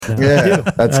Yeah,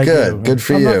 that's good. Good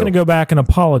for you. I'm not going to go back and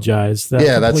apologize. That's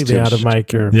completely out of my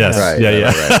care. Yes. Right,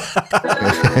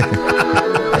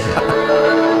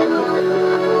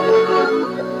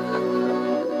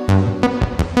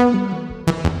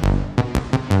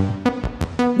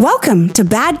 Right. Welcome to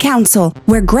Bad Counsel,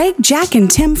 where Greg, Jack,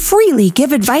 and Tim freely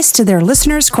give advice to their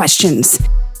listeners' questions.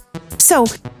 So,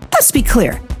 let's be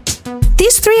clear.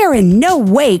 These three are in no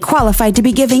way qualified to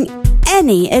be giving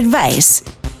any advice.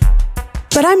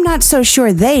 But I'm not so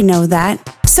sure they know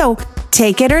that, so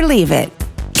take it or leave it.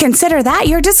 Consider that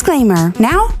your disclaimer.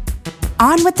 Now,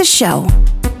 on with the show.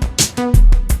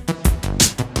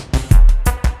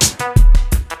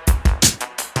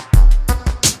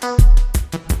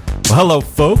 Well, hello,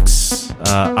 folks.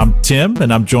 I'm Tim,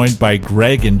 and I'm joined by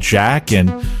Greg and Jack,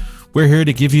 and we're here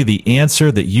to give you the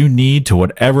answer that you need to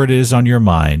whatever it is on your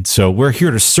mind. So we're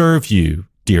here to serve you,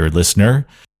 dear listener,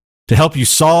 to help you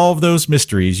solve those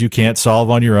mysteries you can't solve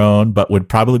on your own, but would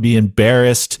probably be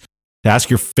embarrassed to ask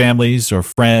your families or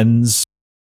friends,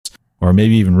 or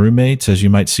maybe even roommates, as you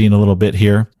might see in a little bit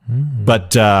here.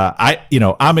 But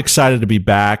I'm excited to be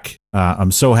back.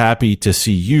 I'm so happy to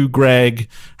see you, Greg.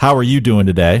 How are you doing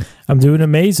today? I'm doing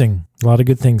amazing. A lot of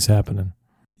good things happening.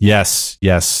 Yes.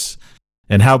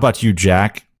 And how about you,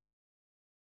 Jack?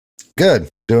 Good.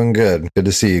 Doing good. Good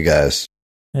to see you guys.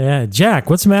 Yeah, Jack,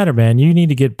 what's the matter, man? You need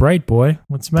to get bright, boy.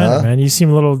 What's the matter, man? You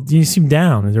seem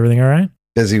down. Is everything all right?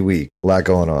 Busy week. A lot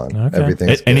going on. Okay.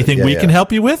 Everything's anything we can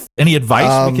help you with? Any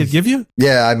advice we could give you?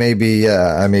 Yeah, I may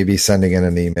be sending in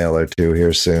an email or two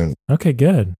here soon. Okay,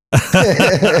 good.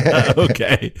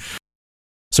 Okay.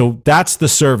 So that's the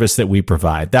service that we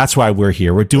provide. That's why we're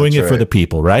here. We're doing it for the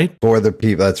people, right? For the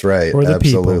people. That's right. For the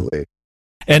Absolutely. people.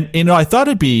 And, I thought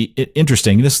it'd be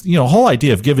interesting. This, whole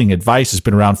idea of giving advice has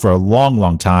been around for a long,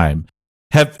 long time.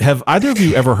 Have either of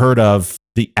you ever heard of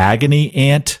the agony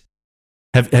ant?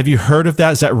 Have you heard of that?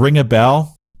 Does that ring a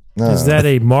bell? No. Is that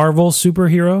a Marvel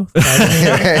superhero?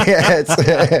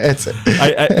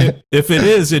 If it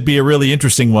is, it'd be a really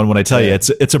interesting one when I tell you.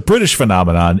 It's a British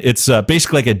phenomenon. It's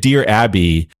basically like a Dear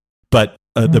Abby, but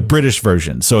the British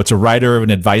version. So it's a writer of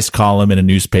an advice column in a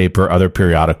newspaper, other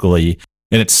periodically,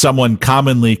 and it's someone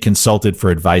commonly consulted for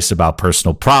advice about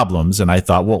personal problems. And I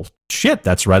thought, well, shit,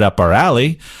 that's right up our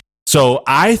alley. So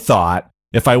I thought,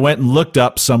 if I went and looked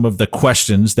up some of the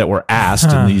questions that were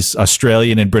asked in these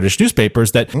Australian and British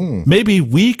newspapers, that maybe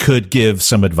we could give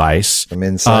some advice, some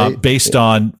insight based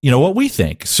on what we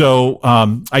think. So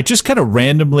I just kind of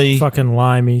randomly popped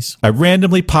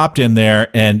in there,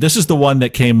 and this is the one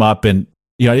that came up, and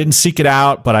I didn't seek it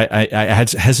out, but I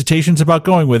had hesitations about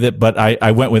going with it, but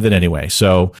I went with it anyway.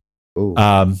 So.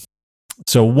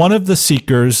 So one of the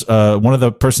seekers, one of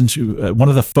the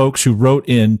folks who wrote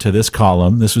into this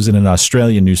column, this was in an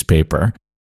Australian newspaper.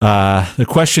 The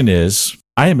question is,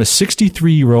 I am a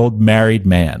 63-year-old married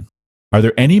man. Are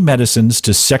there any medicines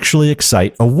to sexually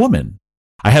excite a woman?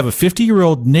 I have a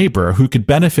 50-year-old neighbor who could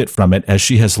benefit from it as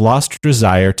she has lost her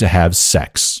desire to have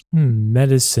sex.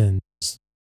 Medicines.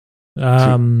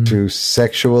 To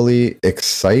sexually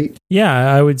excite?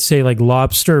 Yeah, I would say like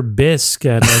lobster bisque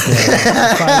at like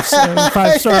a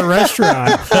five-star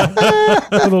restaurant.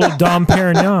 A little Dom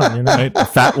Perignon, Right? A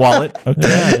fat wallet.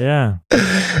 Okay. Yeah.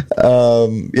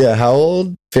 How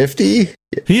old? 50?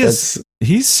 He's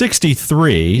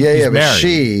 63. Yeah, he's but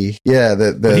married.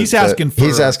 he's asking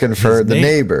for the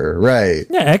neighbor, right?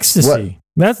 Yeah, ecstasy.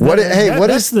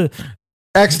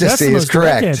 Ecstasy is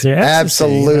correct. Ecstasy,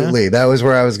 absolutely. That was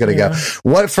where I was going to go.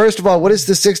 First of all, what is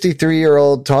the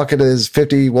 63-year-old talking to his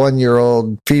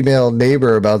 51-year-old female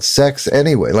neighbor about sex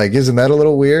anyway? Like, isn't that a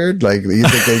little weird? Like, you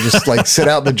think they just like sit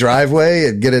out in the driveway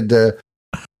and get into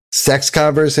sex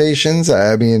conversations?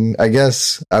 I mean, I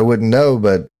guess I wouldn't know,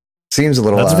 but seems a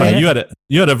little odd. Right.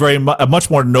 You had a much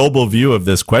more noble view of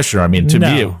this question. I mean, to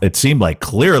me, it seemed like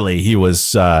clearly he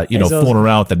was, fooling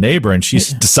around with the neighbor, and she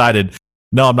decided,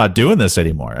 no, I'm not doing this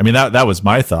anymore. I mean, that was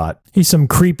my thought. He's some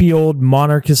creepy old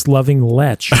monarchist-loving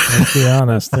lech, let's be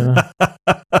honest.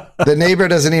 The neighbor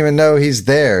doesn't even know he's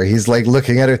there. He's like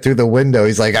looking at her through the window.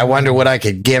 He's like, I wonder what I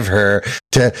could give her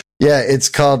to... Yeah, it's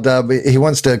called... he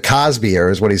wants to Cosby her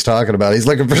is what he's talking about. He's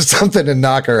looking for something to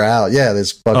knock her out. Yeah,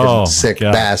 this fucking sick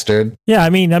bastard. Yeah, I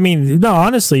mean, no,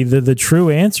 honestly, the true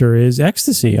answer is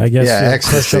ecstasy, I guess. Yeah,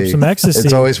 ecstasy. Crush up some ecstasy.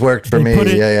 It's always worked for me.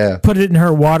 Put it in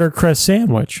her watercress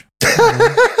sandwich. And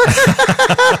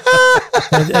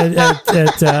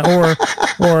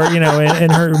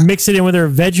her mix it in with her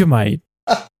Vegemite.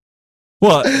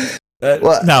 Well,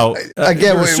 now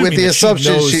again, with the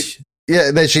assumption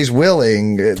that she's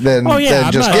willing, then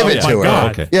just give it to her.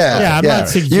 Okay.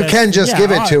 You can just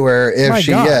give it to her if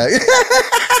she.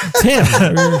 Tim,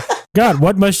 God,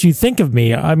 what must you think of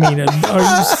me? I mean,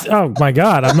 oh my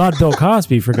God, I'm not Bill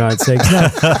Cosby, for God's sakes. No,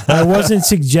 I wasn't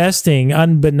suggesting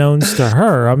unbeknownst to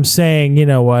her. I'm saying, you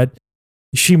know what?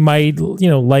 She might,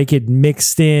 like it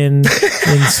mixed in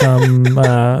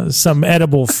some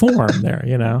edible form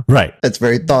there, Right. That's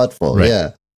very thoughtful. Right.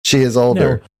 Yeah. She is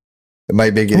older. It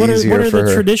might make it easier for her. What are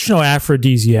the traditional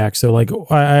aphrodisiacs? So, like,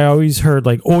 I always heard,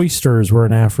 like, oysters were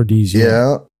an aphrodisiac.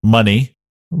 Yeah. Money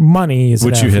is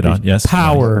which you hit on. Yes.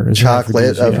 Power. Is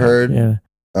chocolate, I've heard. Yeah.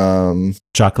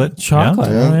 Chocolate. Yeah.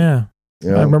 Oh,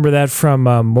 yeah. I remember that from,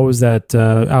 what was that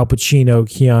Al Pacino,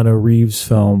 Keanu Reeves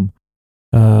film?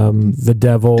 The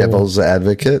Devil's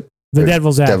Advocate. The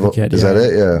Devil's Advocate. Is that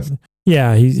it?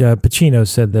 Yeah. Yeah. Pacino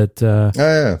said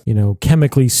that.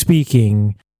 Chemically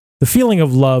speaking, the feeling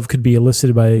of love could be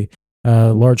elicited by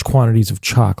large quantities of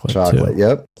chocolate. Too.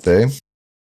 Yep.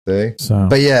 So.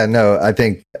 But yeah, no, I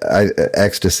think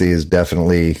ecstasy is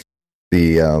definitely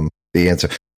the answer.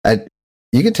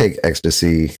 You can take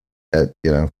ecstasy at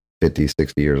 50,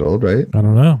 60 years old, right? I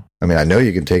don't know. I mean, I know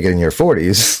you can take it in your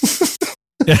 40s.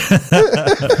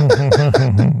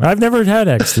 I've never had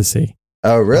ecstasy.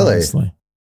 Oh, really? Honestly.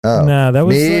 Oh, no, that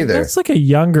was me either. That's like a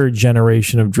younger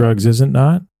generation of drugs, is it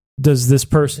not? Does this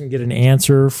person get an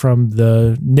answer from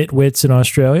the nitwits in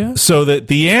Australia? So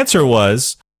the answer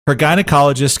was her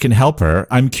gynecologist can help her.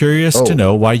 I'm curious to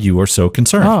know why you are so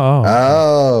concerned.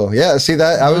 Oh, yeah. See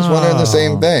that? I was wondering the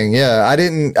same thing. Yeah, I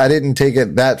didn't take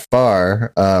it that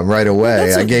far right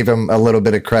away. I gave him a little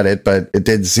bit of credit, but it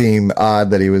did seem odd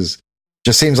that he was.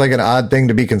 Just seems like an odd thing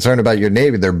to be concerned about your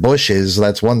neighbor. They're bushes.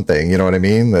 That's one thing. You know what I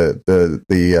mean?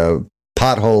 The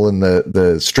pothole in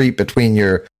the street between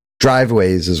your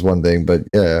driveways is one thing, but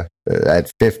yeah,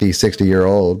 at 50,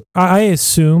 60-year-old. I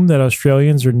assume that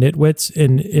Australians are nitwits,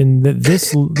 and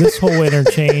this whole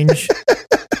interchange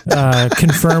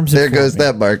confirms it. There goes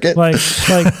that market.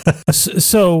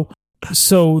 So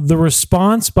the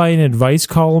response by an advice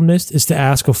columnist is to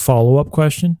ask a follow-up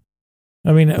question.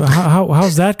 I mean,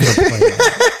 how's that going to play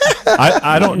out?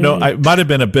 I don't know. It might have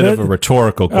been a bit of a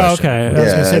rhetorical question. Okay. I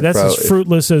was going to say, that's as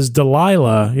fruitless as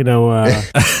Delilah,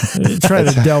 trying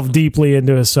to delve deeply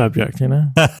into a subject,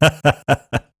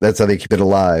 That's how they keep it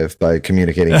alive, by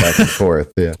communicating back and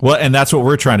forth. Yeah. Well, and that's what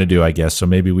we're trying to do, I guess. So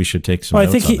maybe we should take some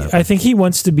notes on that. I think he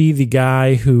wants to be the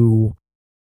guy who,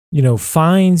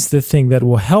 finds the thing that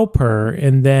will help her.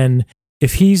 And then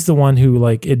if he's the one who,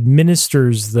 like,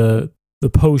 administers the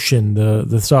potion,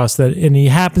 the sauce, and he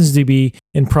happens to be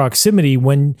in proximity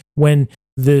when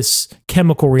this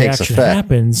chemical reaction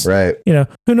happens, right?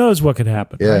 Who knows what could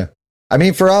happen? Yeah, right? I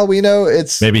mean, for all we know,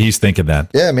 it's maybe he's thinking that.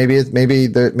 Yeah, maybe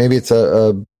it's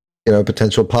a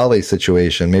potential poly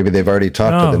situation. Maybe they've already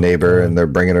talked to the neighbor and they're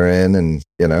bringing her in, and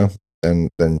and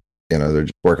then they're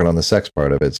just working on the sex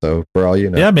part of it. So for all you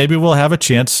know, yeah, maybe we'll have a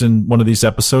chance in one of these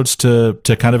episodes to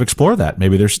kind of explore that.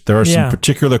 Maybe there are some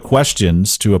particular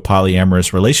questions to a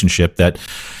polyamorous relationship that,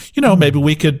 maybe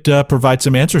we could provide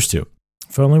some answers to.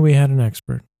 If only we had an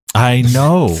expert. I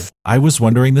know. I was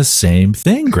wondering the same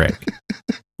thing, Greg.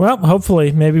 Well,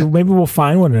 hopefully, maybe we'll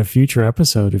find one in a future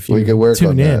episode if you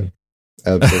tune in.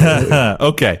 Absolutely.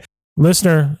 Okay,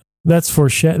 listener. That's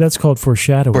called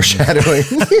foreshadowing. Foreshadowing.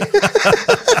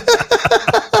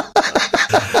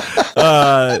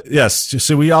 Yes.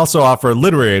 So we also offer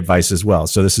literary advice as well.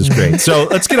 So this is great. So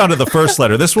let's get on to the first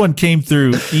letter. This one came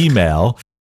through email,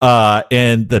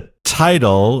 and the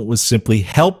title was simply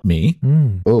 "Help Me."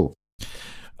 Oh.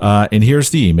 And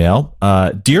here's the email.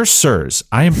 Dear sirs,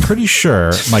 I am pretty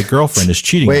sure my girlfriend is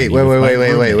cheating on me.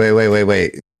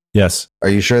 Wait. Yes. Are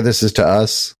you sure this is to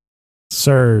us?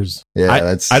 Sirs.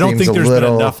 Yeah, I don't think there's been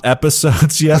enough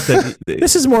episodes yet.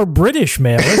 This is more British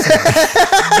mail, isn't it?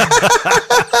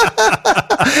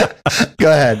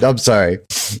 Go ahead. I'm sorry.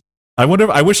 I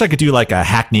wish I could do like a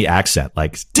Hackney accent,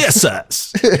 like "This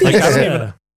us." Like,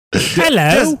 hello.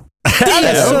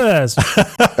 Dear sirs,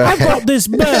 I've got this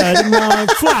bird in my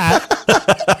flat,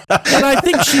 and I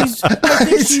think she's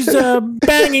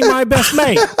banging my best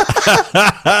mate.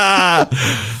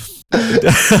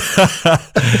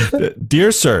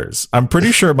 Dear sirs, I'm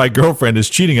pretty sure my girlfriend is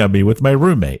cheating on me with my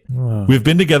roommate. Wow. We've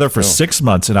been together for 6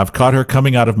 months, and I've caught her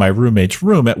coming out of my roommate's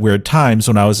room at weird times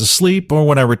when I was asleep or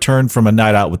when I returned from a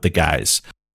night out with the guys.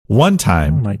 One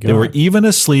time, they were even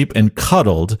asleep and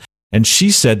cuddled, and she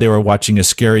said they were watching a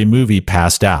scary movie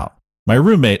passed out. My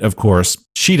roommate, of course,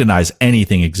 she denies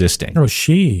anything existing. Oh,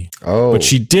 she? Oh. But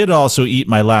she did also eat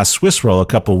my last Swiss roll a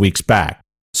couple weeks back,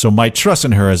 so my trust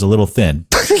in her is a little thin.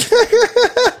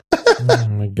 Oh,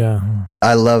 my God.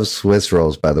 I love Swiss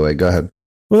rolls, by the way. Go ahead.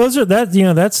 Well,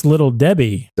 that's Little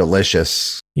Debbie.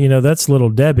 Delicious. That's Little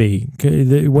Debbie.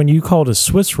 When you call it a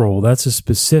Swiss roll, that's a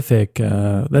specific.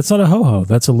 That's not a ho-ho.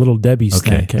 That's a Little Debbie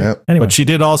snack cake. Yep. Anyway, but she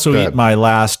did also eat my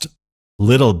last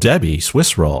Little Debbie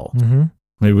Swiss roll. Mm-hmm.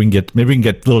 Maybe we can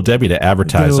get Little Debbie to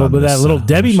advertise on this. That Little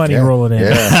Debbie money rolling in.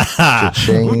 Yeah.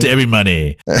 Little Debbie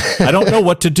money. I don't know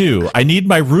what to do. I need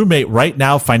my roommate right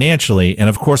now financially, and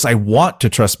of course, I want to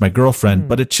trust my girlfriend,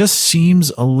 but it just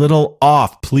seems a little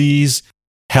off. Please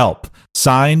help.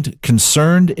 Signed,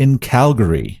 Concerned in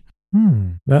Calgary.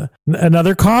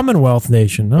 Another Commonwealth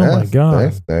nation. Oh my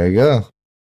God! There you go.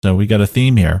 So we got a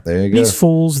theme here. There you go. These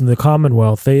fools in the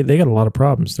Commonwealth, they got a lot of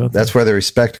problems, don't they? That's where the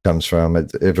respect comes from.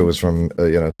 If it was from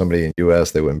somebody in the U.S.,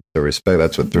 they wouldn't the respect.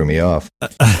 That's what threw me off.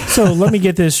 So let me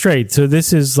get this straight. So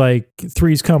this is like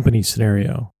Three's Company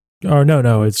scenario. Or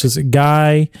no, it's just a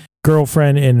guy,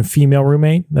 girlfriend, and female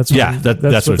roommate. That's what what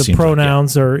the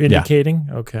pronouns are indicating.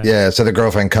 Yeah. Okay. Yeah. So the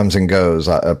girlfriend comes and goes.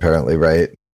 Apparently, right?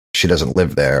 She doesn't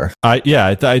live there.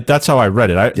 That's how I read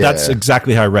it. That's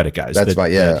exactly how I read it, guys. That's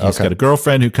He's got a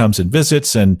girlfriend who comes and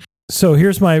visits, and so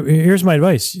here's my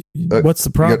advice. What's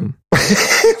the problem?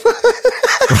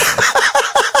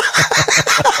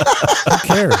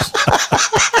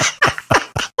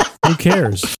 Who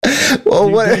cares? Well,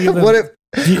 what if?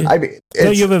 You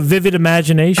have a vivid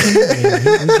imagination.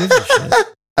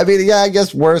 I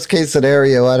guess worst case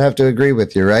scenario, I'd have to agree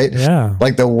with you, right? Yeah.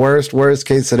 Like the worst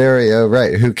case scenario,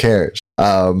 right? Who cares?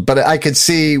 But I could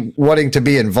see wanting to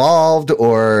be involved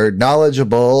or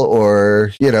knowledgeable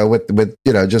or, with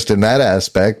just in that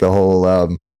aspect, the whole,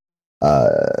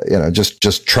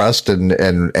 just trust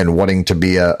and wanting to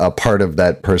be a part of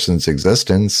that person's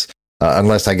existence.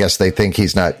 Unless I guess they think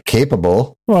he's not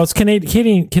capable. Well, it's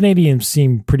Canadians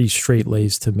seem pretty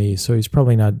straight-laced to me, so he's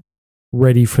probably not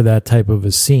ready for that type of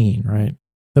a scene, right?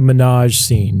 The menage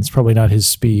scene is probably not his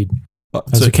speed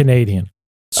as a Canadian.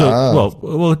 So,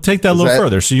 we'll take that a little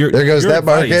further. So there goes that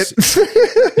advice,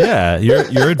 market. Yeah,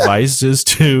 your advice is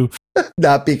to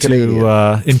not be Canadian.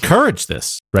 To encourage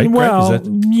this, right? Well,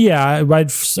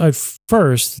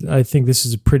 first, I think this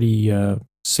is a pretty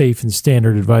safe and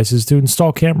standard advice is to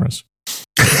install cameras.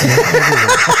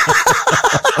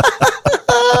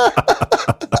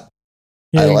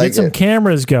 Get some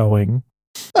cameras going,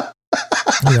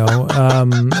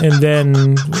 and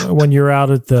then when you're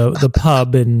out at the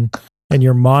pub and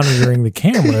you're monitoring the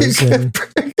cameras and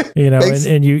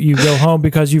and you go home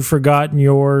because you've forgotten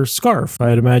your scarf.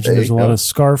 I'd imagine there's a lot of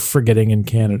scarf forgetting in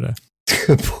Canada.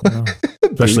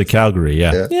 Especially Calgary,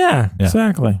 yeah,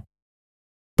 exactly.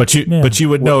 But you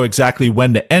would know exactly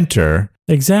when to enter.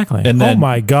 Exactly. And then, oh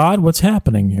my God, what's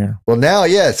happening here? Well, now,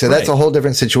 so that's a whole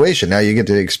different situation. Now you get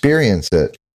to experience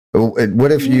it.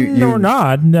 What if you or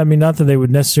not? I mean, not that they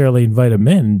would necessarily invite him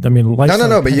in. I mean,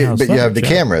 no. But you have the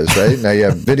cameras, right? Now you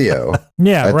have video. At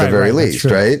the very least,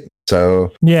 right?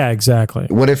 So exactly.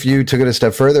 What if you took it a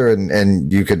step further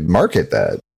and you could market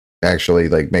that? Actually,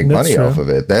 like make money off of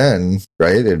it, then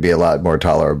it'd be a lot more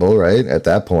tolerable, right? At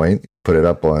that point, put it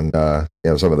up on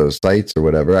some of those sites or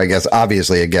whatever. I guess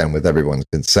obviously again with everyone's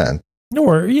consent.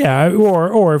 Or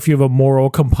if you have a moral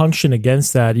compunction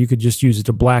against that, you could just use it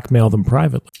to blackmail them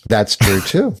privately. That's true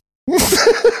too.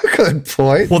 Good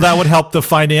point. Well, that would help the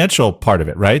financial part of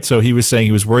it, right? So he was saying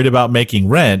he was worried about making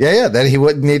rent. Yeah. Then he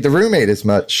wouldn't need the roommate as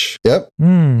much. Yep.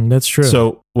 That's true.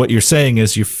 So what you're saying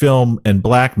is you film and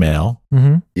blackmail.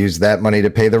 Mm-hmm. Use that money to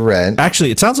pay the rent.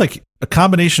 Actually, it sounds like a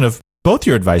combination of both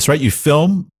your advice, right? You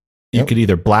film, you could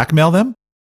either blackmail them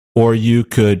or you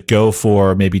could go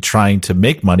for maybe trying to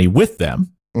make money with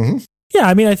them. Mm-hmm. Yeah.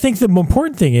 I mean, I think the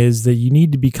important thing is that you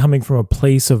need to be coming from a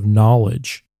place of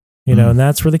knowledge, and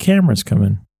that's where the cameras come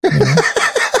in.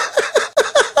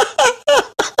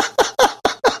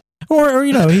 Or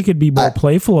he could be more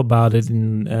playful about it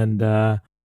and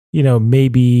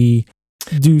maybe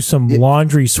do some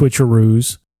laundry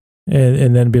switcheroos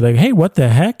and then be like, hey, what the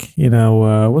heck?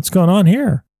 What's going on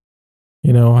here?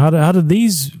 How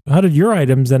did your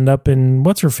items end up in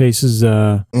what's her face's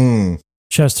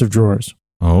chest of drawers?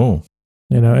 Oh,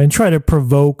 and try to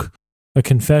provoke a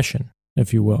confession,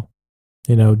 if you will.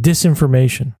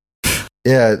 Disinformation.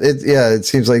 Yeah, it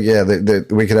seems like that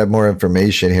we could have more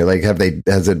information here. Like,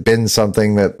 has it been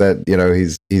something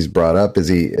that he's brought up? Is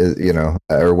he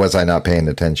or was I not paying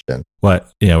attention?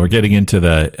 What? We're getting into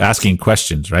the asking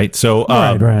questions, right? So,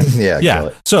 right. Yeah.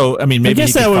 So, I mean, maybe I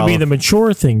guess that would be the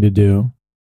mature thing to do,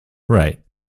 right?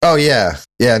 Oh yeah.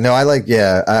 No, I like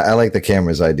the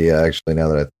cameras idea actually. Now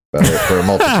that I think about it, for a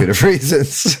multitude of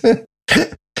reasons.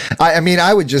 I mean,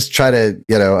 I would just try to,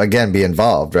 again, be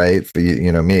involved, right? For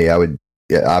me, I would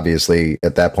obviously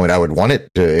at that point I would want it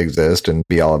to exist and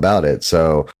be all about it.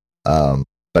 So,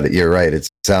 But you're right. It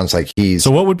sounds like he's.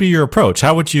 So what would be your approach?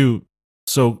 How would you?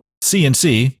 So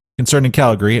CNC, Concerning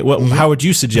Calgary. How would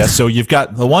you suggest? So you've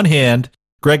got the one hand,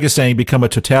 Greg is saying, become a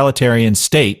totalitarian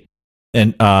state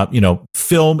and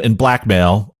film and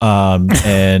blackmail and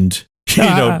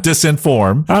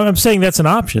disinform. I'm saying that's an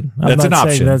option. That's an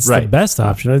option. That's right. the best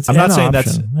option. I'm not saying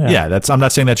that's I'm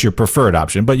not saying that's your preferred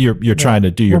option, but you're trying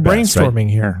to do your best. We're brainstorming right?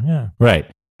 here. Yeah. Right.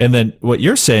 And then what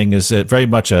you're saying is that very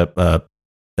much a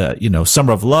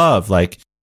summer of love, like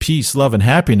peace, love, and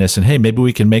happiness. And hey, maybe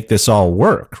we can make this all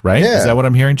work. Right? Yeah. Is that what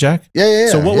I'm hearing, Jack? Yeah.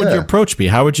 So what would your approach be?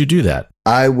 How would you do that?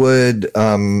 I would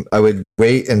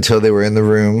wait until they were in the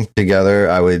room together.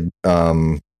 I would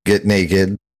get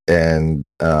naked and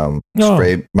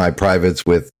spray my privates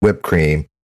with whipped cream,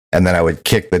 and then I would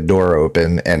kick the door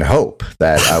open and hope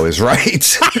that I was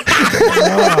right.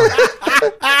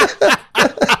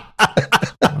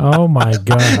 Oh my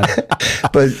God.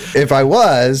 But if I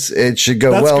was, it should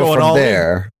go well from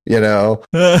there.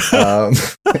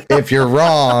 If you're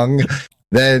wrong,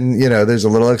 then there's a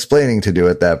little explaining to do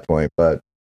at that point. But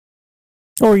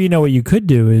or what you could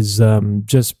do is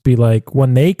just be like,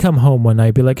 when they come home one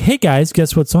night, be like, hey guys,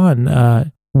 guess what's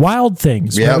on? Wild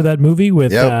Things. Remember that movie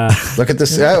with look at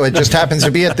this. Oh, it just happens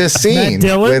to be at this scene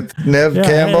with Nev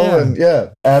Campbell and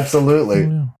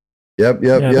absolutely. Yep.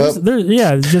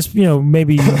 Just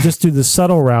maybe just do the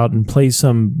subtle route and play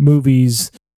some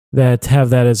movies that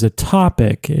have that as a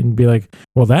topic and be like,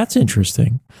 well, that's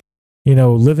interesting.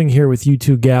 Living here with you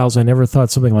two gals, I never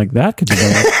thought something like that could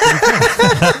develop.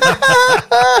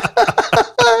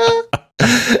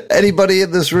 Anybody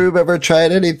in this room ever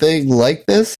tried anything like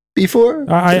this before?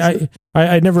 I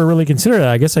never really considered that.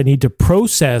 I guess I need to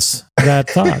process that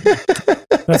thought.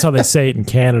 That's how they say it in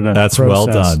Canada. That's well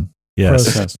done.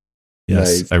 Yes. Process.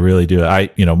 Yes, nice. I really do.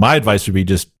 My advice would be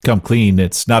just come clean.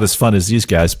 It's not as fun as these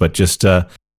guys, but just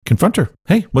confront her.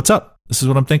 Hey, what's up? This is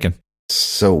what I'm thinking.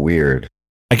 So weird.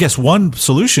 I guess one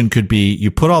solution could be you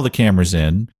put all the cameras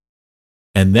in,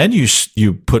 and then you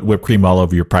put whipped cream all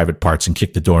over your private parts and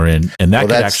kick the door in, and that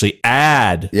could actually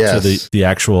add to the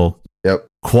actual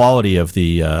quality of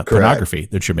the pornography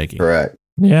that you're making. Correct.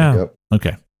 Yeah. Yep.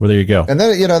 Okay. Well, there you go. And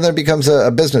then then it becomes a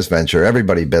business venture.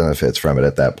 Everybody benefits from it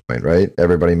at that point, right?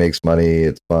 Everybody makes money.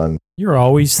 It's fun. You're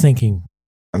always thinking.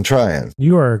 I'm trying.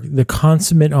 You are the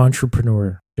consummate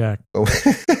entrepreneur, Jack.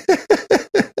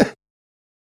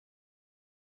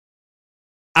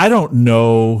 I don't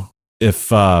know if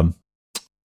where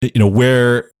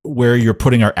you're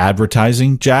putting our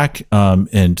advertising, Jack,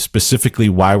 and specifically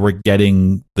why we're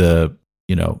getting the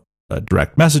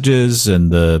direct messages and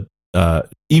the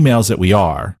emails that we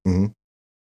are. Mm-hmm.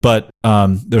 But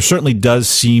there certainly does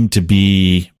seem to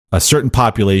be a certain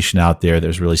population out there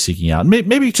that's really seeking out.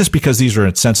 Maybe just because these are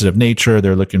in sensitive nature,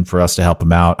 they're looking for us to help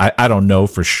them out. I don't know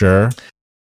for sure.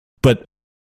 But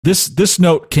this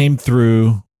note came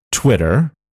through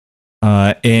Twitter,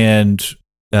 and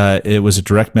it was a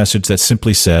direct message that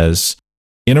simply says,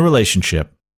 in a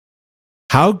relationship,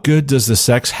 how good does the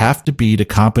sex have to be to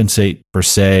compensate for,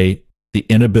 say, the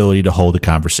inability to hold a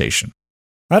conversation?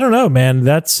 I don't know, man.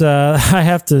 That's I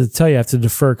have to tell you, I have to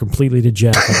defer completely to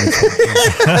Jack.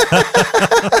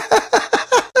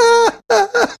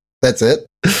 That's it?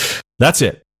 That's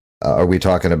it. Are we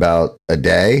talking about a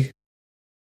day,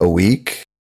 a week,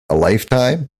 a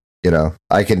lifetime?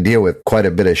 I can deal with quite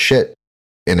a bit of shit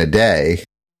in a day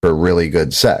for really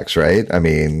good sex, right? I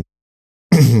mean,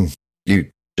 you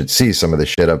should see some of the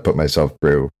shit I've put myself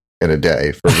through in a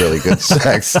day for really good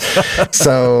sex.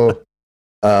 So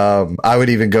I would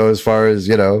even go as far as,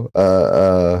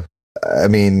 a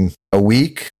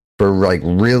week for like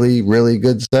really, really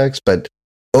good sex. But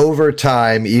over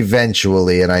time,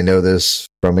 eventually, and I know this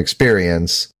from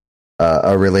experience,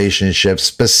 a relationship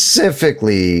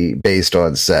specifically based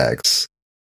on sex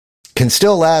can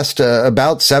still last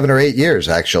about 7 or 8 years,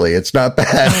 actually. It's not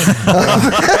bad.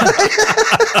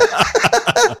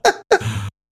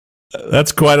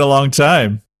 That's quite a long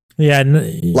time. Yeah.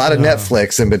 A lot of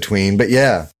Netflix in between, but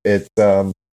yeah, it's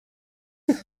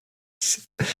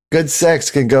good sex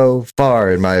can go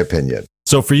far, in my opinion.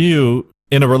 So for you,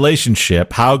 in a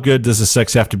relationship, how good does the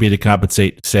sex have to be to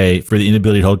compensate, say, for the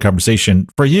inability to hold conversation?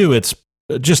 For you, it's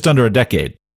just under a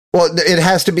decade. Well, it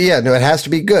has to be, it has to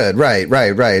be good. Right.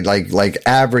 Like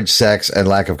average sex and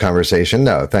lack of conversation.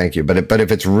 No, thank you. But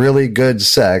if it's really good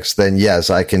sex, then yes,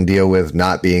 I can deal with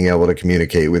not being able to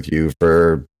communicate with you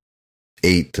for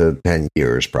 8 to 10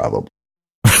 years, probably.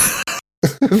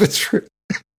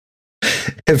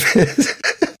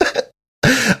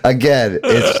 Again,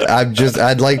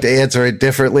 I'd like to answer it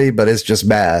differently, but it's just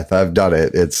math. I've done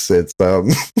it. It's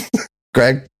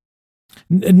Greg.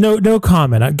 No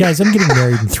comment, guys. I'm getting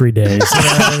married in 3 days. You know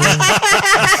what I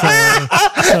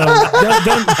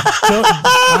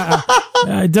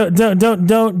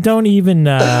mean?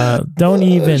 Don't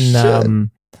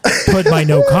even put my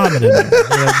no comment in there.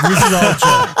 This is all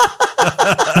joke.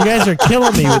 You guys are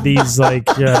killing me with these like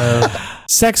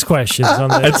sex questions on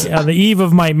the eve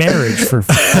of my marriage. For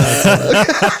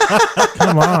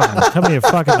come on, cut me a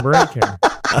fucking break here.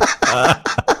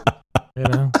 You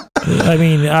know, I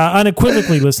mean,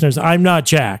 unequivocally, listeners, I'm not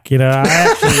Jack. You know,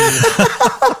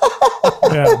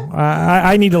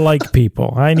 I need to like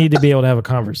people. I need to be able to have a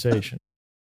conversation.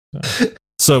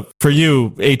 So for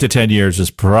you, 8 to 10 years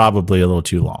is probably a little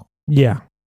too long. Yeah.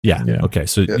 Okay.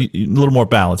 So a little more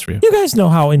balance for you. You guys know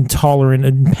how intolerant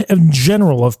in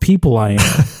general of people I am.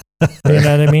 You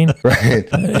know what I mean? Right.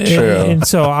 True. And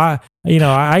so I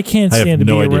can't stand to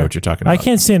be around. What you're talking about. I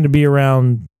can't stand to be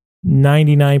around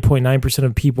 99.9%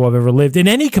 of people I've ever lived in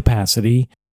any capacity.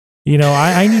 You know,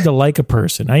 I need to like a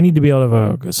person. I need to be able to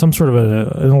have some sort of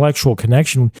an intellectual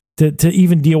connection to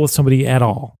even deal with somebody at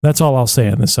all. That's all I'll say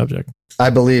on this subject. I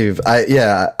believe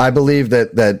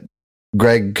that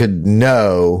Greg could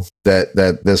know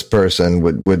that this person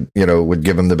would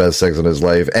give him the best sex of his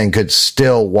life and could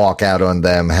still walk out on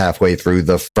them halfway through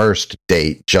the first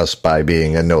date just by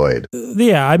being annoyed.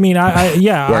 Yeah, I mean,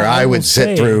 I would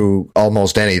sit through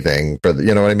almost anything for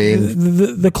you know what I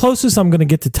mean. The closest I'm going to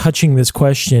get to touching this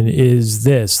question is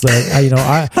this. Like,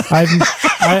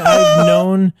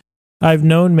 I've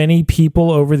known many people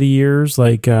over the years,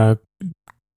 like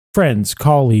friends,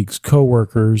 colleagues,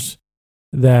 coworkers,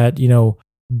 that, you know,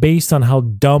 based on how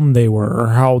dumb they were or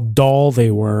how dull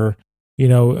they were, you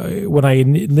know, when I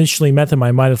initially met them,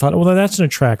 I might have thought, well, that's an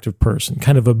attractive person.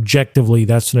 Kind of objectively,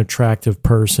 that's an attractive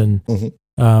person.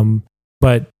 Mm-hmm.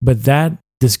 But that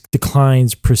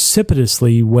declines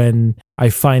precipitously when I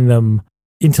find them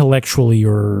intellectually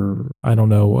or, I don't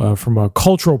know, from a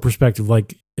cultural perspective,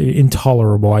 like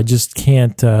intolerable. I just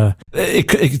can't.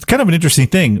 It's kind of an interesting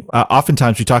thing.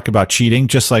 Oftentimes we talk about cheating,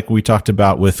 just like we talked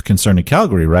about with Concerning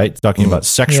Calgary, right? Talking about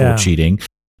sexual cheating.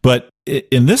 But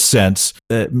in this sense,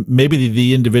 maybe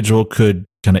the individual could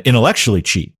kind of intellectually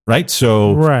cheat, right?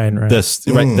 So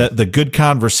the good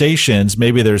conversations,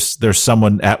 maybe there's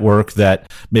someone at work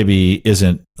that maybe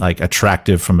isn't like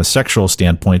attractive from a sexual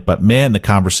standpoint, but man, the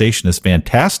conversation is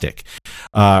fantastic,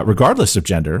 regardless of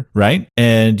gender, right?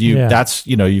 And that's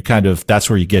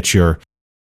where you get your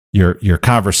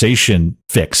conversation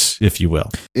fix, if you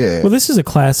will. Yeah. Well, this is a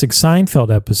classic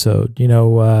Seinfeld episode. You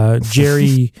know,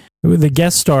 Jerry, the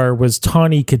guest star was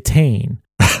Tawny Katane.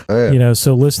 Oh, yeah. You know,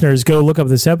 so listeners, go look up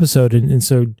this episode, and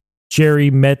so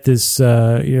Jerry met this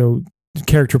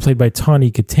character played by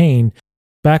Tawny Katane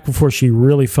back before she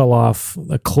really fell off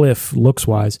a cliff looks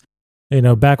wise. You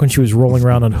know, back when she was rolling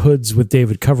around on hoods with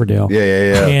David Coverdale.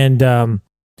 Yeah.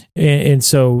 And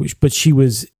so, but she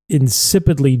was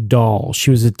insipidly dull.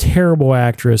 She was a terrible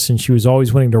actress, and she was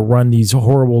always wanting to run these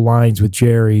horrible lines with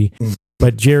Jerry.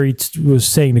 But Jerry was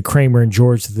saying to Kramer and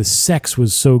George that the sex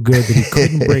was so good that he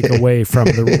couldn't break away from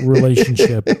the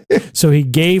relationship. So he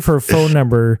gave her phone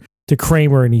number to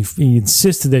Kramer, and he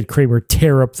insisted that Kramer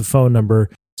tear up the phone number.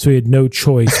 So he had no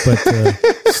choice but to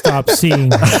stop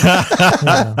seeing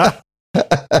her.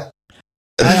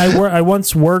 I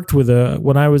once worked with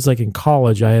when I was like in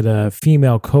college, I had a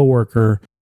female coworker,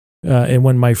 and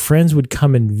when my friends would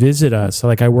come and visit us,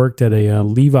 like I worked at a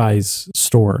Levi's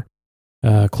store.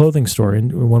 Clothing store,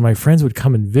 and when my friends would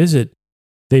come and visit,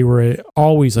 they were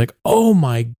always like, "Oh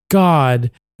my God!"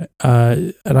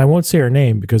 And I won't say her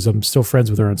name because I'm still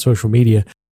friends with her on social media.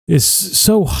 Is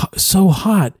so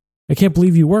hot. I can't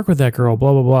believe you work with that girl.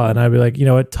 Blah blah blah. And I'd be like, you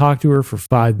know what? Talk to her for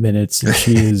 5 minutes, and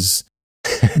she is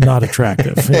not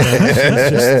attractive. You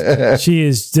know, she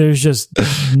is. There's just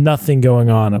nothing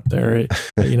going on up there.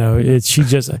 You know, she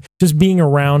just being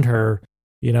around her.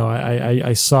 You know,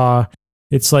 I saw.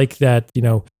 It's like that, you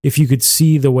know, if you could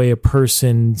see a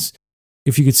person's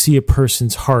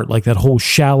heart, like that whole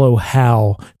Shallow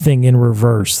Hal thing in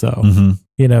reverse, though. Mm-hmm.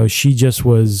 You know, she just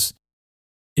was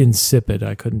insipid.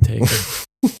 I couldn't take it.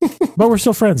 But we're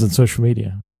still friends on social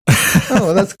media.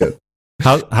 Oh, that's good.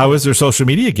 How is their social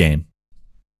media game?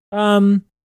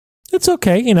 It's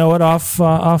okay. You know what?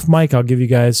 Off mic, I'll give you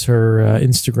guys her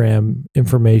Instagram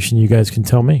information. You guys can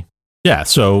tell me. Yeah,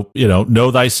 so, you know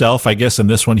thyself, I guess, in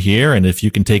this one here. And if you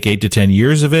can take 8 to 10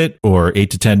 years of it or 8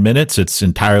 to 10 minutes, it's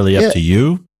entirely up to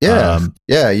you. Yeah.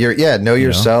 Know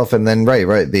yourself. And then, right.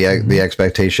 The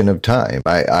expectation of time.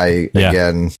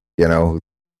 Again, you know,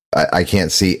 I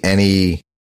can't see any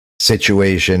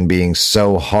situation being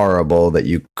so horrible that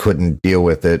you couldn't deal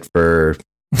with it for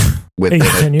within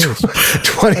 10 years.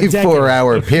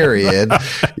 24-hour period.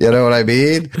 You know what I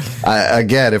mean?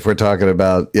 Again, if we're talking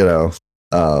about, yeah.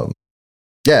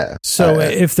 So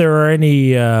if there are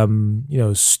any,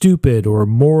 stupid or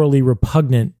morally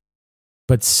repugnant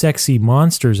but sexy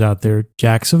monsters out there,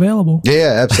 Jack's available.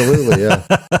 Yeah, absolutely. Yeah.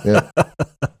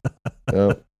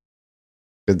 Yeah.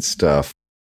 Good stuff.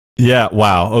 Yeah.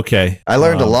 Wow. Okay. I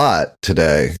learned a lot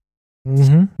today.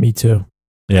 Mm-hmm. Me too.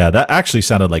 Yeah, that actually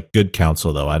sounded like good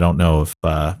counsel, though. I don't know if,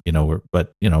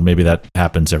 maybe that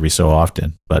happens every so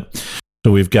often. But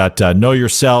so we've got know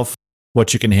yourself,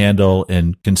 what you can handle,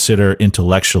 and consider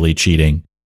intellectually cheating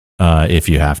if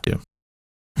you have to.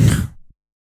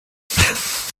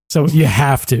 So you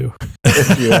have to.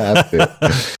 If you have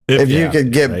to. if you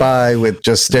can get by with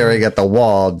just staring at the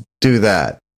wall, do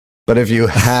that. But if you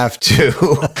have to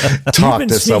talk to someone else. You've been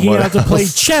sneaking out to play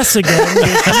chess again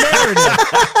with Meredith.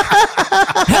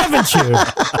 Haven't you?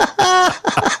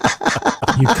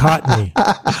 You caught me.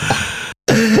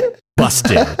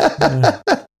 Busted.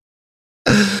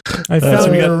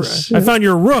 I found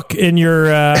your rook in your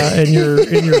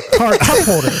car cup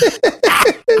holder.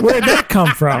 Where'd that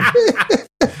come from?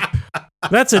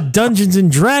 That's a Dungeons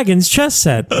and Dragons chess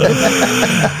set.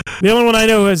 The only one I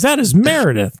know is that is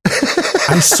Meredith.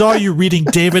 I saw you reading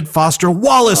David Foster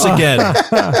Wallace again.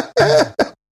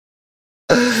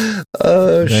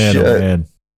 Oh, shit. Oh, man.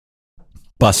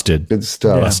 Busted. Good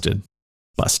stuff.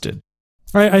 Busted.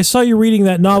 I saw you reading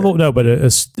that novel. No, but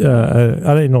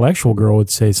an intellectual girl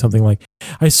would say something like,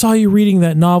 I saw you reading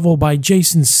that novel by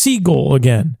Jason Segel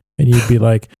again. And you'd be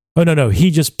like, oh, no,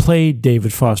 he just played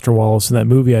David Foster Wallace in that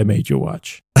movie I made you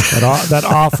watch. That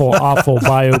awful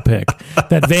biopic.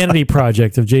 That vanity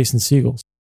project of Jason Segel's.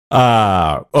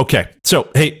 Okay. So,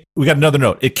 hey, we got another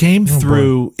note. It came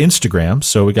through Instagram.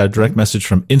 So we got a direct message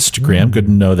from Instagram. Good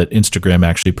to know that Instagram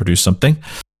actually produced something.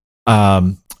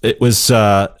 It was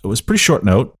a pretty short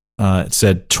note. It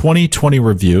said 2020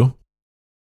 review.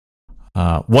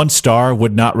 1 star,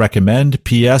 would not recommend.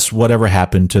 P.S. Whatever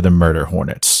happened to the Murder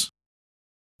Hornets?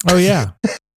 Oh, yeah.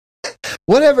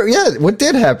 Whatever. Yeah. What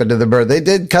did happen to the bird? They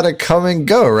did kind of come and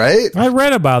go, right? I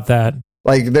read about that.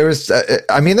 Like there was,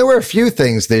 there were a few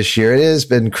things this year. It has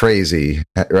been crazy,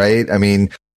 right? I mean,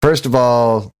 first of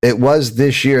all, it was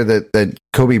this year that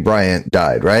Kobe Bryant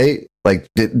died, right? Like,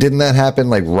 didn't that happen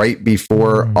like right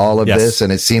before all of this?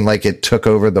 And it seemed like it took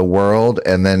over the world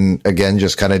and then again,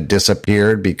 just kind of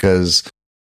disappeared because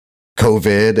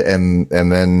COVID and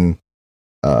then,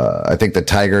 I think the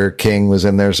Tiger King was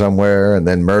in there somewhere, and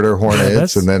then Murder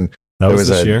Hornets, and then there was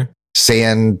a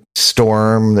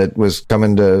sandstorm that was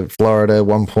coming to Florida at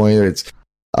one point.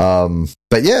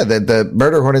 But yeah, the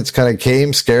Murder Hornets kind of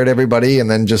came, scared everybody,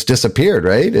 and then just disappeared.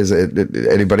 Right? Is it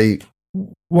anybody?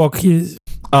 Well,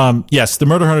 yes, the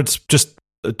Murder Hornets. Just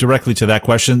directly to that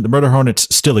question, the Murder Hornets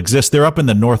still exist. They're up in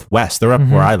the Northwest. They're up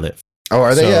where I live. Oh,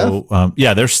 are they? So,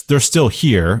 they're still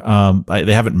here.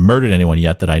 They haven't murdered anyone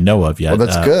yet that I know of yet. Well,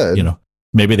 that's good.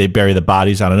 Maybe they bury the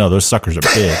bodies. I don't know. Those suckers are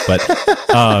big. But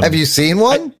have you seen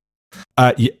one?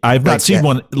 I've not seen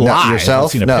one live. Yourself?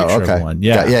 I've seen a picture of one.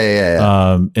 Yeah.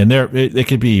 Yeah. And they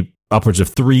could be upwards of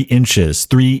 3 inches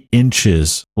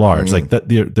large. Like that.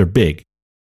 They're big.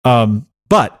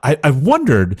 But I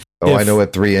wondered. Oh, I know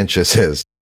what 3 inches is.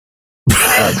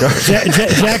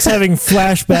 Jack's having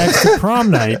flashbacks to prom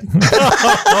night.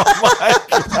 Oh my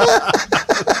God.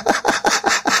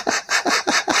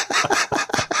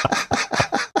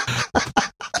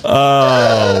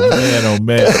 Oh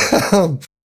man.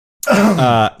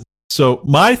 So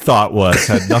my thought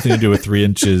had nothing to do with 3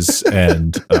 inches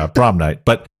and prom night,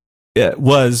 but it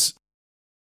was,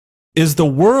 is the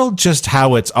world just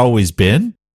how it's always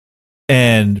been?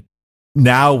 And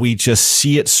now we just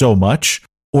see it so much?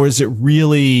 Or is it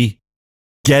really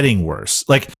getting worse?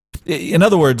 Like, in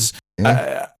other words,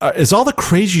 is all the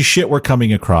crazy shit we're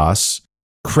coming across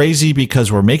crazy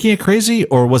because we're making it crazy?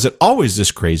 Or was it always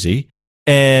this crazy?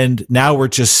 And now we're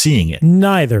just seeing it?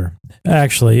 Neither,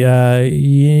 actually.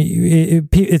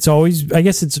 It's always, I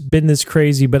guess it's been this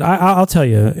crazy, but I'll tell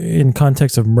you, in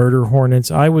context of Murder Hornets,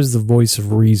 I was the voice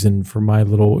of reason for my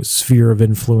little sphere of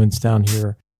influence down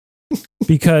here.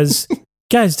 Because...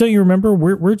 guys, don't you remember?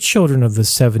 We're children of the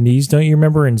 70s. Don't you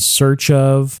remember In Search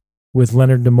Of with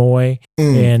Leonard Nimoy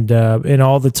and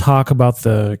all the talk about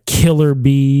the killer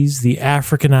bees, the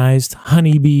Africanized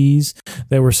honeybees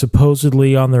that were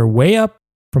supposedly on their way up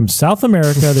from South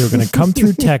America. They were going to come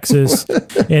through Texas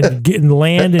and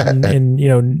land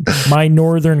in my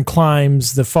northern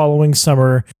climes the following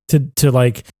summer to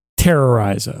like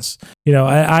terrorize us.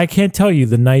 I can't tell you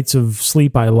the nights of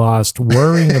sleep I lost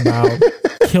worrying about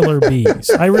killer bees.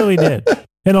 I really did.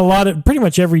 And pretty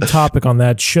much every topic on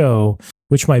that show,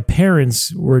 which my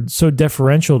parents were so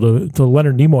deferential to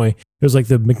Leonard Nimoy, it was like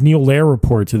the McNeil Lehrer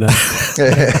report to them.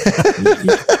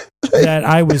 That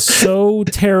I was so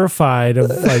terrified of,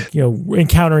 like,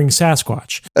 encountering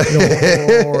Sasquatch,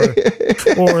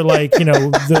 or like,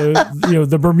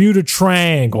 the Bermuda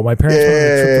Triangle. My parents went on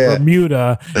a trip to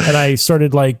Bermuda, and I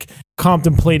started like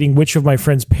contemplating which of my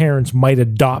friends' parents might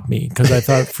adopt me because I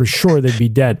thought for sure they'd be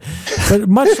dead. But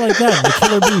much like that, the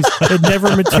killer bees, it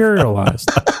never materialized.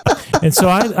 And so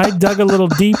I dug a little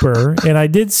deeper, and I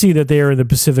did see that they are in the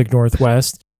Pacific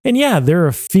Northwest. And yeah, they're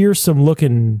a fearsome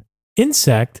looking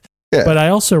insect. Yeah. But I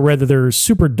also read that they're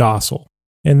super docile,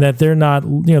 and that they're not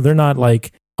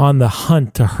like on the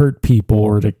hunt to hurt people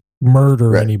or to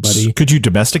murder anybody. Could you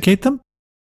domesticate them?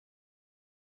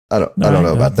 I don't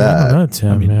know about that. I don't know,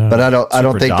 Tim, but I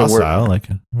don't think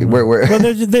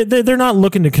they're not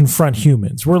looking to confront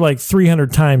humans. We're like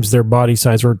 300 times their body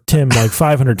size, or Tim like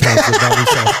 500 times their body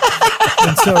size,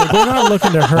 and so they're not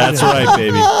looking to hurt. That's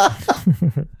anybody. Right,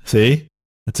 baby. See.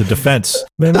 It's a defense.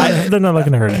 They're not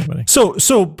looking to hurt anybody. So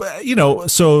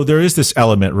there is this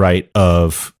element, right,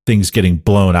 of things getting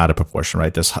blown out of proportion,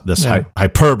 right? This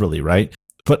hyperbole, right?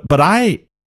 But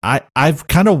I've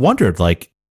kind of wondered,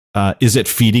 like, is it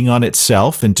feeding on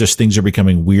itself, and just things are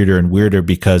becoming weirder and weirder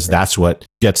because that's what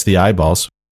gets the eyeballs?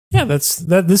 Yeah, this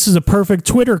is a perfect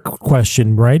Twitter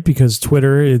question, right? Because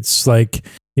Twitter, it's like,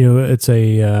 it's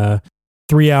a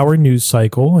 3-hour news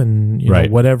cycle, and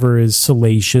whatever is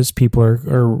salacious, people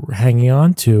are hanging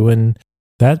on to, and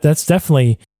that's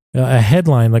definitely a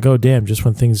headline. Like, oh damn! Just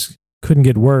when things couldn't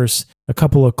get worse, a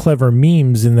couple of clever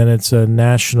memes, and then it's a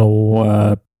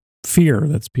national fear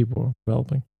that's people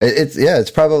developing.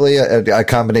 It's probably a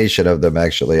combination of them.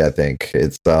 Actually, I think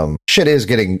it's shit is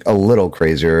getting a little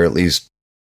crazier. At least,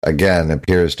 again,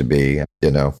 appears to be.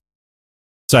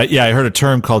 So I heard a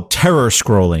term called terror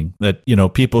scrolling, that,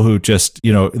 people who just,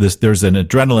 there's an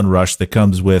adrenaline rush that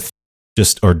comes with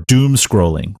or doom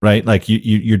scrolling, right? Like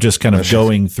you're just kind of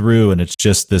going through, and it's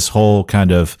just this whole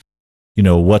kind of,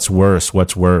 what's worse.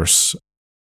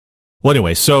 Well,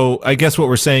 anyway, so I guess what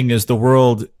we're saying is the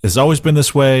world has always been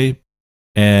this way,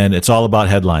 and it's all about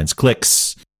headlines,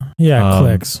 clicks. Yeah,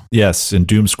 clicks. Yes, and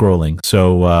doom scrolling.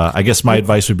 So I guess my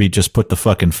advice would be just put the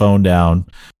fucking phone down,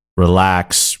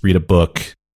 relax, read a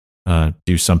book.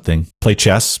 Do something, play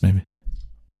chess, maybe.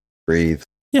 Breathe.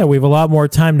 Yeah, we have a lot more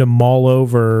time to mull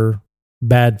over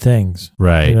bad things.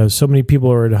 Right. So many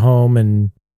people are at home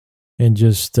and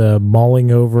just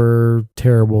mulling over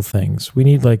terrible things. We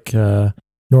need like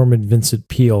Norman Vincent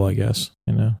Peale, I guess.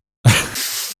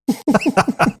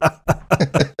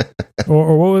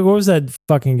 or what was that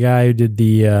fucking guy who did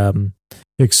the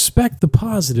Expect the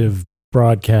Positive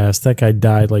broadcast? That guy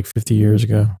died like 50 years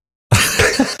ago.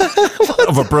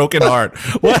 Of a broken heart.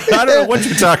 What? I don't know what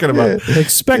you're talking about.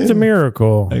 Expect a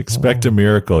miracle. Expect a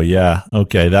miracle. Yeah.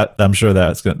 Okay. I'm sure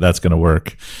that's going to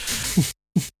work.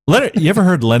 You ever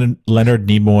heard Leonard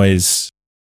Nimoy's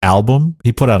album?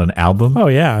 He put out an album. Oh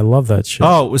yeah, I love that shit.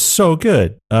 Oh, it was so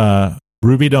good.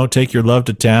 Ruby, Don't Take Your Love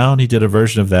to Town. He did a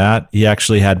version of that. He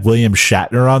actually had William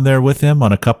Shatner on there with him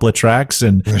on a couple of tracks,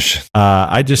 and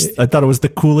I thought it was the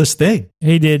coolest thing.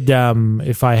 He did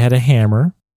If I Had a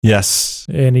Hammer. Yes.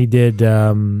 And he did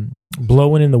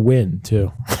Blowing in the Wind,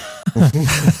 too.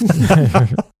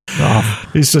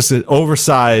 He's just an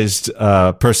oversized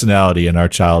personality in our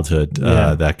childhood,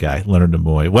 that guy, Leonard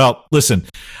Nimoy. Well, listen,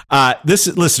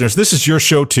 listeners, this is your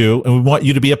show, too, and we want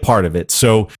you to be a part of it.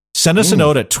 So send us a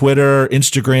note at Twitter,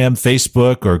 Instagram,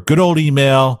 Facebook, or good old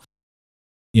email.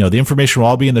 The information will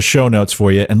all be in the show notes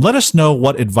for you. And let us know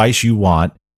what advice you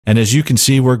want. And as you can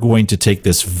see, we're going to take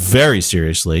this very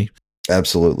seriously.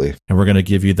 Absolutely. And we're going to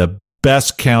give you the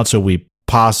best counsel we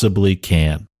possibly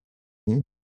can.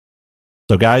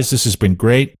 So, guys, this has been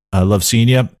great. I love seeing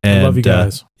you. And, I love you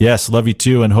guys. Yes, love you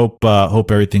too. And hope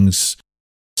everything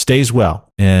stays well.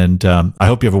 And I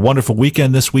hope you have a wonderful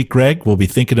weekend this week, Greg. We'll be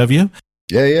thinking of you.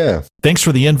 Yeah. Thanks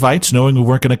for the invites, knowing we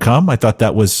weren't going to come. I thought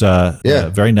that was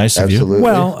very nice of you.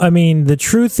 Well, I mean, the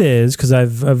truth is, because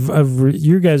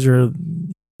you guys are...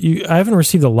 I haven't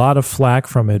received a lot of flack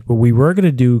from it, but we were going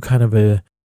to do kind of a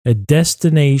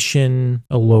destination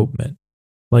elopement,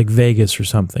 like Vegas or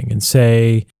something, and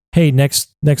say, hey,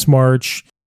 next March,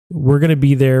 we're going to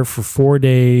be there for 4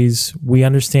 days. We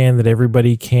understand that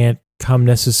everybody can't come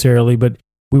necessarily, but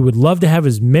we would love to have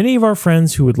as many of our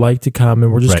friends who would like to come,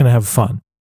 and we're just going to have fun.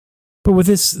 But with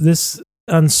this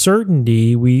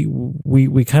uncertainty,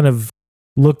 we kind of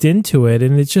looked into it,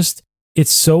 and it's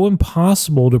so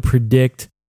impossible to predict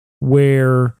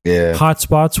where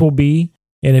hotspots will be,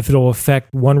 and if it'll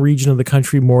affect one region of the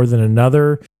country more than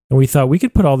another. And we thought we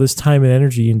could put all this time and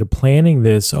energy into planning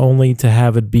this only to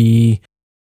have it be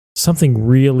something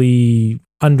really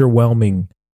underwhelming.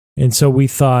 And so we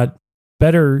thought,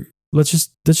 better, let's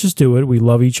just do it. We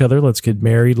love each other. Let's get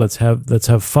married. Let's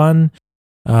have fun.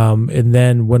 And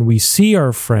then when we see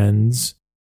our friends,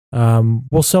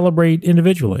 we'll celebrate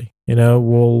individually.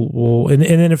 We'll and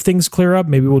then if things clear up,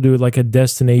 maybe we'll do like a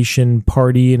destination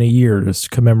party in a year to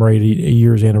commemorate a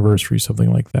year's anniversary,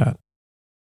 something like that.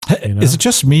 Is it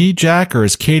just me, Jack, or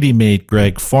has Katie made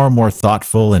Greg far more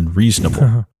thoughtful and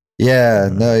reasonable? Yeah,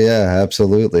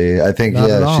 absolutely. I think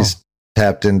she's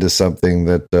tapped into something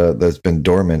that's been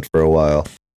dormant for a while.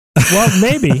 Well,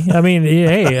 maybe. I mean,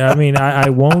 hey, I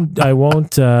won't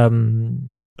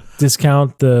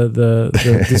discount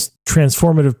this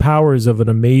transformative powers of an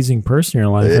amazing person in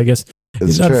your life. I guess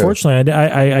unfortunately,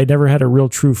 I never had a real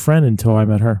true friend until I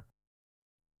met her.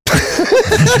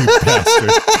 You bastard.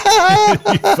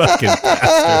 You fucking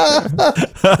bastard.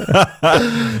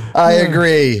 I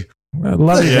agree. I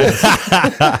love you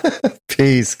guys.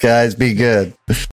 Peace, guys. Be good.